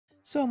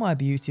So my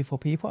beautiful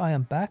people, I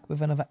am back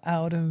with another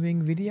Elden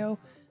Ring video,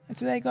 and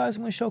today guys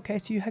I'm going to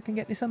showcase to you how you can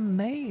get this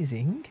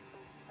amazing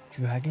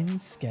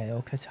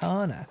Dragonscale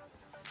Katana.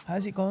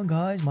 How's it going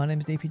guys? My name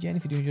is DPJ, and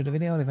if you do enjoy the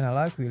video, leaving a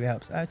like really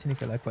helps out, and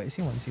if you like what you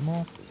see and want to see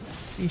more,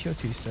 be sure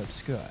to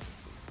subscribe.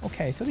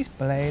 Okay, so this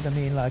blade, I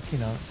mean, like, you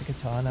know, it's a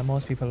katana.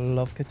 Most people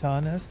love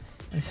katanas,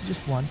 and this is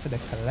just one for the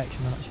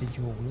collection. I'm actually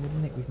dual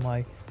wielding it with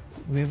my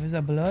rivers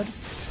of blood,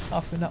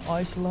 offering the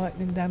ice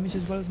lightning damage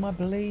as well as my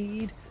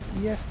blade.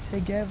 Yes,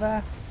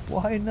 together,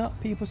 why not,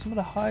 people? Some of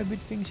the hybrid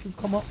things you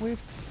can come up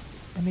with,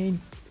 I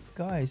mean,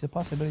 guys, the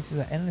possibilities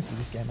are endless with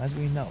this game, as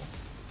we know.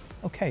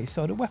 Okay,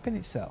 so the weapon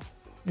itself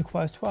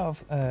requires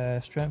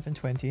 12 strength and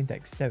 20 in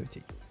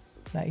dexterity.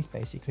 That is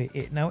basically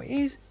it. Now, it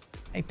is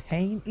a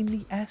pain in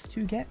the ass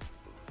to get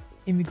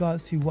in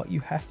regards to what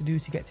you have to do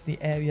to get to the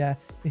area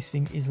this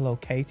thing is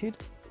located.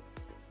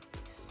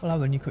 Well, I'll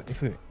run you quickly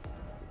through it.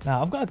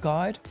 Now, I've got a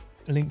guide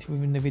linked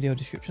within the video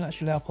description.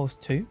 Actually, I'll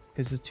post two,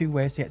 because there's two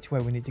ways to get to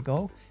where we need to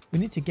go. We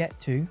need to get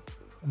to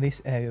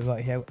this area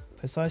right here.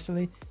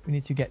 Precisely, we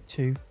need to get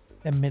to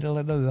the middle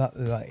of the rock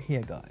right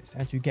here, guys.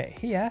 And to get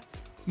here,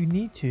 you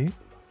need to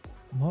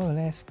more or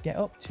less get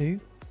up to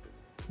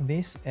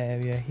this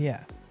area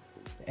here,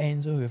 the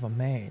ends of River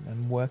Main,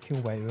 and work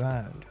your way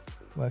around,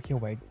 work your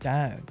way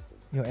down.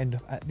 You'll end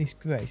up at this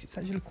grace. It's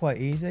actually quite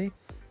easy.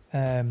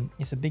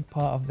 It's a big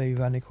part of the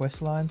Rani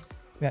quest line.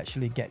 We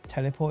actually get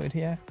teleported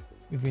here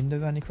within the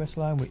Rani quest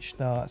line, which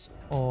starts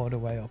all the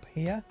way up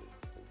here.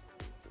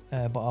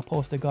 But I'll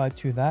post a guide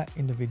to that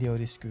in the video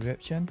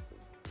description.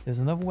 There's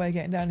another way of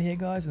getting down here,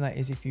 guys, and that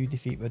is if you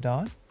defeat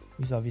Radahn,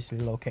 who's obviously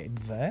located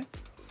there.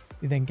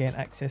 You then gain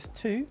access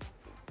to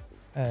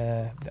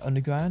the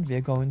underground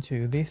via going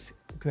to this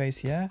grace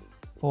here,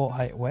 Fort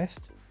Height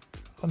West.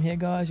 From here,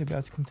 guys, you'll be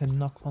able to come to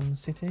Nochlon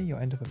City. You'll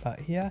end up about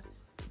here,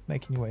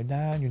 making your way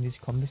down. You'll need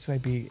to come this way,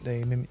 beat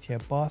the Mimic tier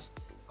boss.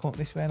 Come up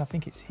this way, and I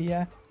think it's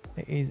here.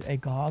 There is a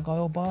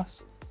gargoyle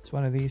boss. It's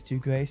one of these two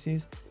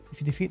graces.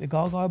 If you defeat the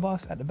gargoyle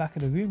boss, at the back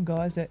of the room,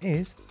 guys, there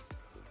is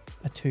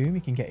a tomb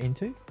you can get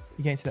into.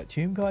 You get into that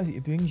tomb, guys,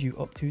 it brings you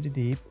up to the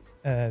deep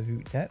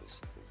root depths.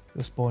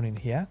 You'll spawn in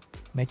here,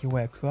 make your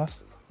way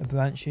across the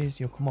branches.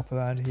 You'll come up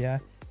around here,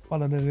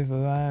 follow the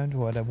river around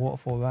or the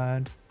waterfall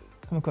around,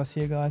 come across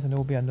here, guys, and there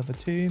will be another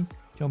tomb.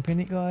 Jump in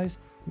it, guys.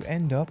 You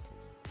end up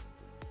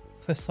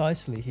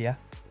precisely here,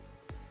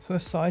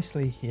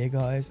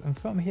 guys, and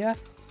from here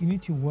you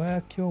need to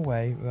work your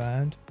way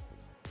around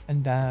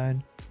and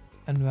down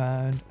and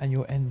round, and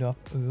you'll end up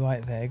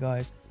right there,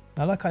 guys.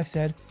 Now, like I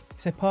said,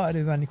 it's a part of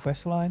the Rani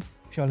quest line,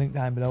 which I'll link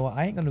down below.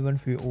 I ain't going to run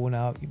through it all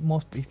now.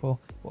 Most people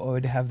will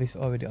already have this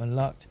already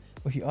unlocked,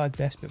 but if you are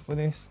desperate for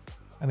this,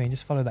 I mean,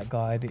 just follow that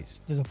guide.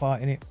 There's a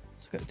part in it.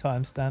 Just look at the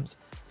timestamps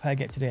of how I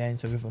get to the end.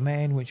 So River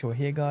Main, which you're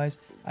here, guys,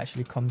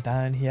 actually come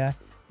down here.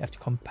 You have to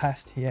come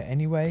past here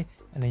anyway,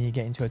 and then you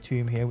get into a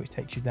tomb here, which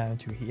takes you down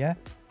to here.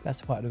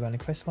 That's a part of the Rani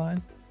quest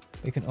line.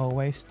 But you can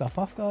always stop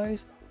off,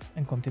 guys,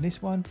 and come to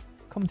this one.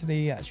 Come to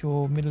the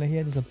actual middle of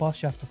here. There's a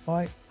boss you have to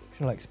fight,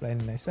 which I'll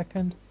explain in a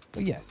second.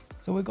 But yeah,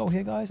 so we'll go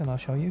here, guys, and I'll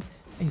show you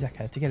exactly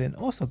how to get in.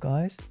 Also,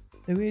 guys,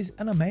 there is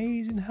an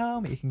amazing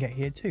helmet you can get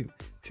here too,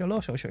 which I'll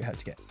also show you how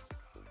to get.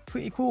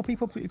 Pretty cool,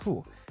 people, pretty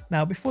cool.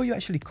 Now, before you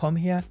actually come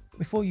here,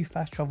 before you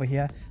fast travel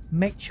here,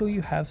 make sure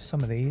you have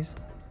some of these.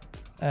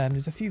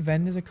 There's a few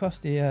vendors across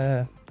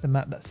the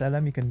map that sell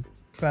them. You can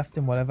craft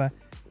them, whatever.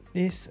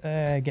 This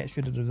gets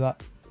rid of the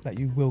rot that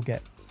you will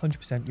get.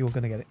 100% you're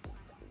going to get it.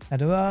 Now,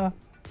 there are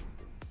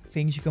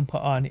things you can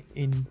put on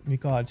in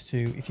regards to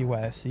if you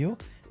wear a seal,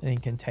 an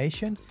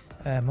incantation.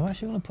 I'm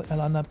actually going to put that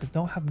on now because I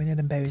don't have many of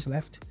them berries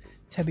left,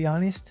 to be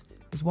honest.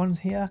 There's one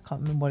here, I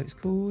can't remember what it's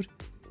called.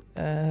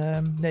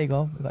 There you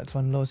go, we've got this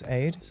one, Law's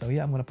Aid. So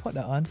yeah, I'm going to put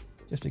that on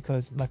just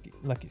because,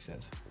 like it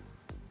says,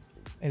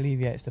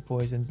 alleviates the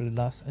poison, blood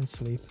loss and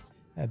sleep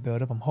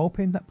build up. I'm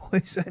hoping that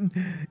poison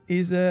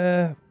is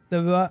the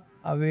rot.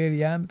 I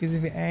really am, because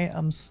if it ain't,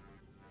 I'm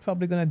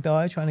probably going to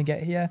die trying to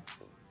get here.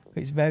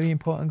 It's very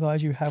important,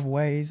 guys, you have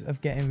ways of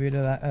getting rid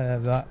of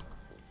that rot.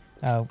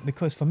 Now,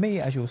 because for me,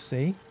 as you'll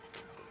see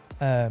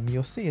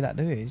that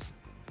there is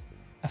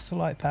a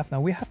slight path.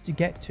 Now, we have to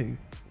get to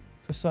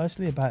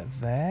precisely about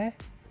there,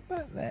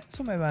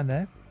 somewhere around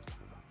there.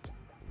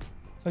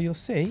 So you'll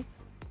see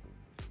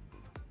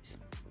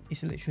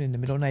it's literally in the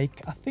middle. Now, I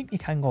think you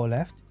can go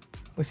left,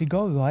 but if you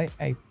go right,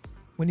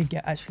 when you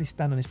actually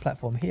stand on this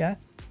platform here,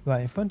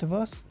 right in front of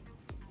us,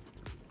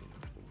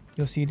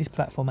 you'll see this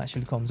platform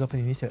actually comes up,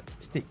 and you need to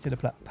stick to the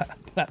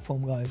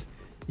platform, guys.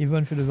 You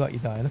run through the rot, you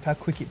die. Look how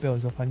quick it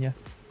builds up on you.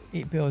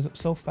 It builds up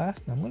so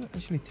fast. Now, I'm going to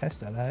actually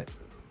test that out.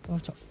 I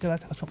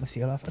took my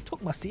seal off. I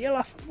took my seal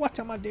off. What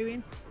am I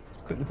doing?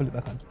 Let's quickly put it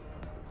back on.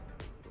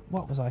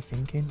 What was I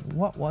thinking?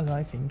 What was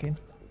I thinking?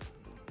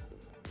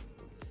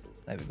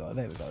 There we go.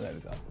 There we go. There we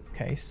go.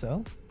 Okay,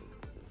 so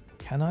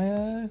can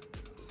I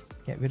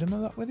get rid of my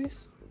rot with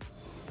this?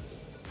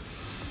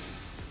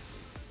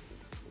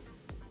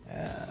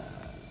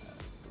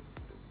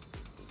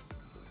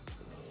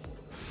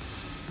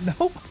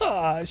 Nope.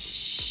 Ah,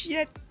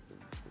 shit.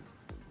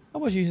 I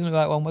was using the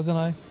right one, wasn't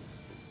I?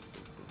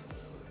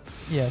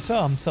 Yeah, so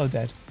I'm so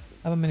dead.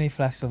 I have a mini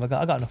flask. I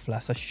got enough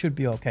flasks. I should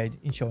be okay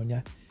in showing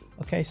you.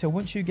 Okay, so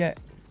once you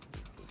get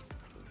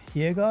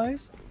here,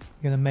 guys,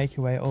 you're going to make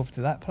your way over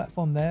to that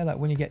platform there. Like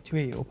when you get to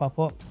it, it will pop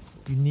up.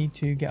 You need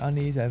to get on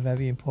these. They're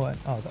very important.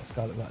 Oh, I got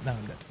Scarlet right now.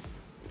 I'm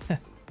dead.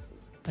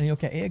 And you'll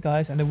get here,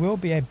 guys, and there will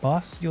be a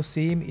boss. You'll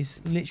see him.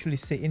 He's literally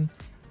sitting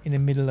in the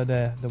middle of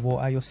the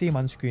water. You'll see him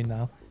on screen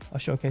now. I'll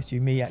showcase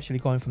you me actually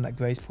going from that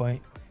grace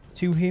point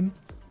to him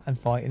and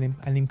fighting him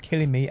and him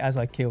killing me as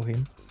I kill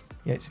him.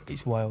 Yeah,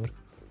 it's wild.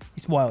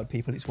 It's wild,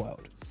 people. It's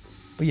wild.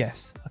 But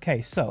yes,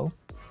 okay, so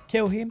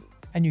kill him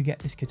and you get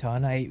this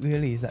katana. It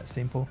really is that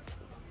simple.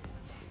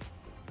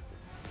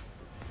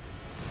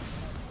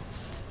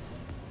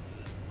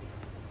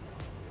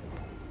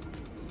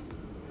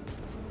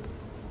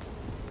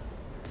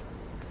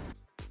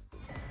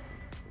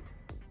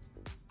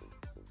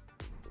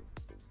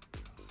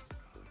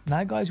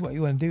 Now, guys, what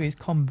you want to do is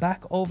come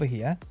back over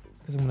here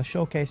because I'm going to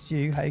showcase to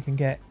you how you can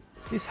get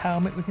this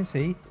helmet we can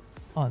see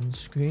on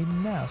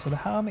screen now. So the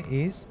helmet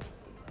is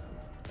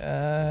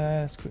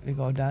let's quickly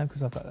go down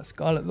because I've got that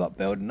scarlet lot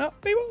building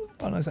up, people.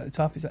 Oh no, it's at the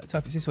top. It's at the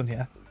top. It's this one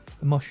here,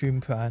 the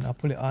mushroom crown. I'll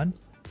put it on.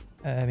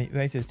 It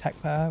raises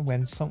attack power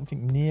when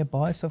something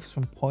nearby suffers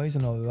from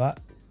poison or rot.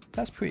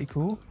 That's pretty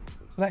cool.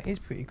 So that is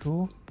pretty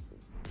cool.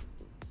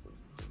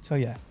 So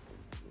yeah,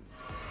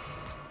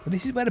 but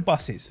this is where the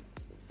boss is.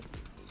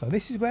 So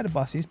this is where the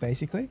boss is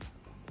basically.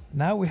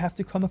 Now we have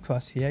to come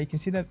across here. You can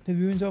see the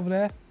runes over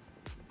there.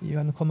 You're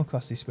going to come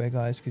across this way,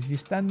 guys, because if you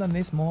stand on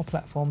this, more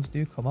platforms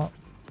do come up.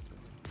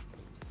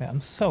 Mate,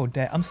 I'm so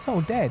dead. I'm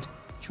so dead.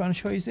 Trying to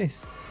show you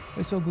this.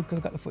 But it's all good because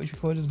I've got the footage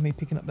recorded of me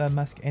picking up that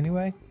mask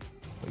anyway.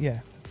 But yeah.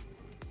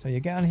 So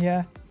you get on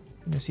here,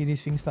 and you'll see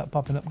these things start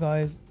popping up,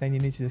 guys. Then you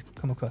need to just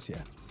come across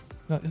here.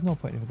 No, there's no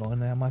point in going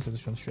there. I might as well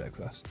just run straight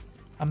across.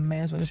 I may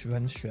as well just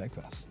run straight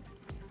across.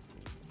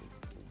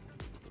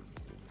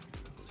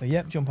 So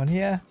yep, jump on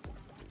here.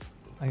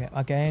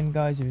 Again,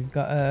 guys, if you've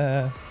got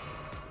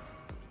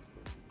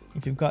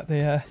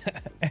the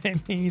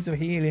enemies of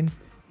healing,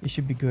 you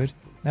should be good.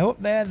 Now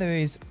up there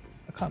is,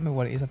 I can't remember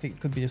what it is. I think it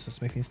could be just a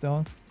smithing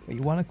stone, but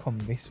you want to come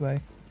this way.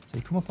 So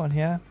you come up on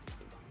here.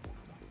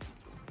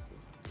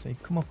 So you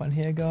come up on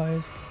here,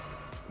 guys.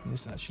 And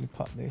just actually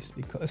pop this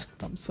because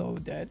I'm so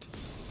dead.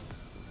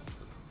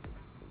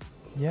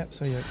 Yep.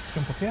 So you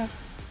jump up here,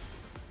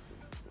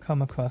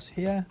 come across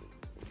here.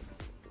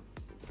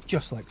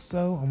 Just like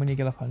so, and when you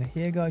get up on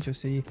here, guys, you'll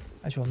see,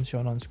 as I'm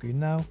showing on screen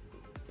now,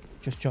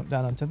 just jump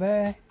down onto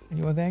there, and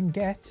you will then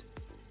get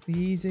the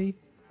easy,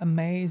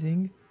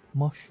 amazing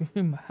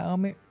mushroom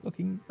helmet,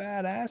 looking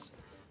badass.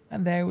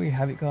 And there we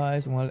have it,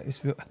 guys. And while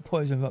this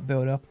poison got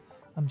built up,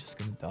 I'm just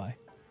gonna die.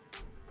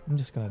 I'm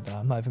just gonna die.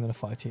 I'm not even gonna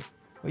fight it.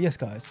 But yes,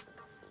 guys,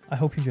 I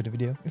hope you enjoyed the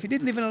video. If you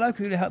did, leaving a like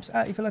really helps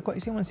out. If you like what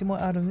you see and want to see more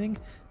Elden Ring,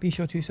 be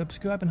sure to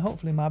subscribe, and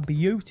hopefully, my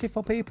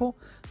beautiful people,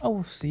 I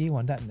will see you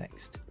on that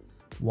next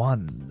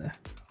one.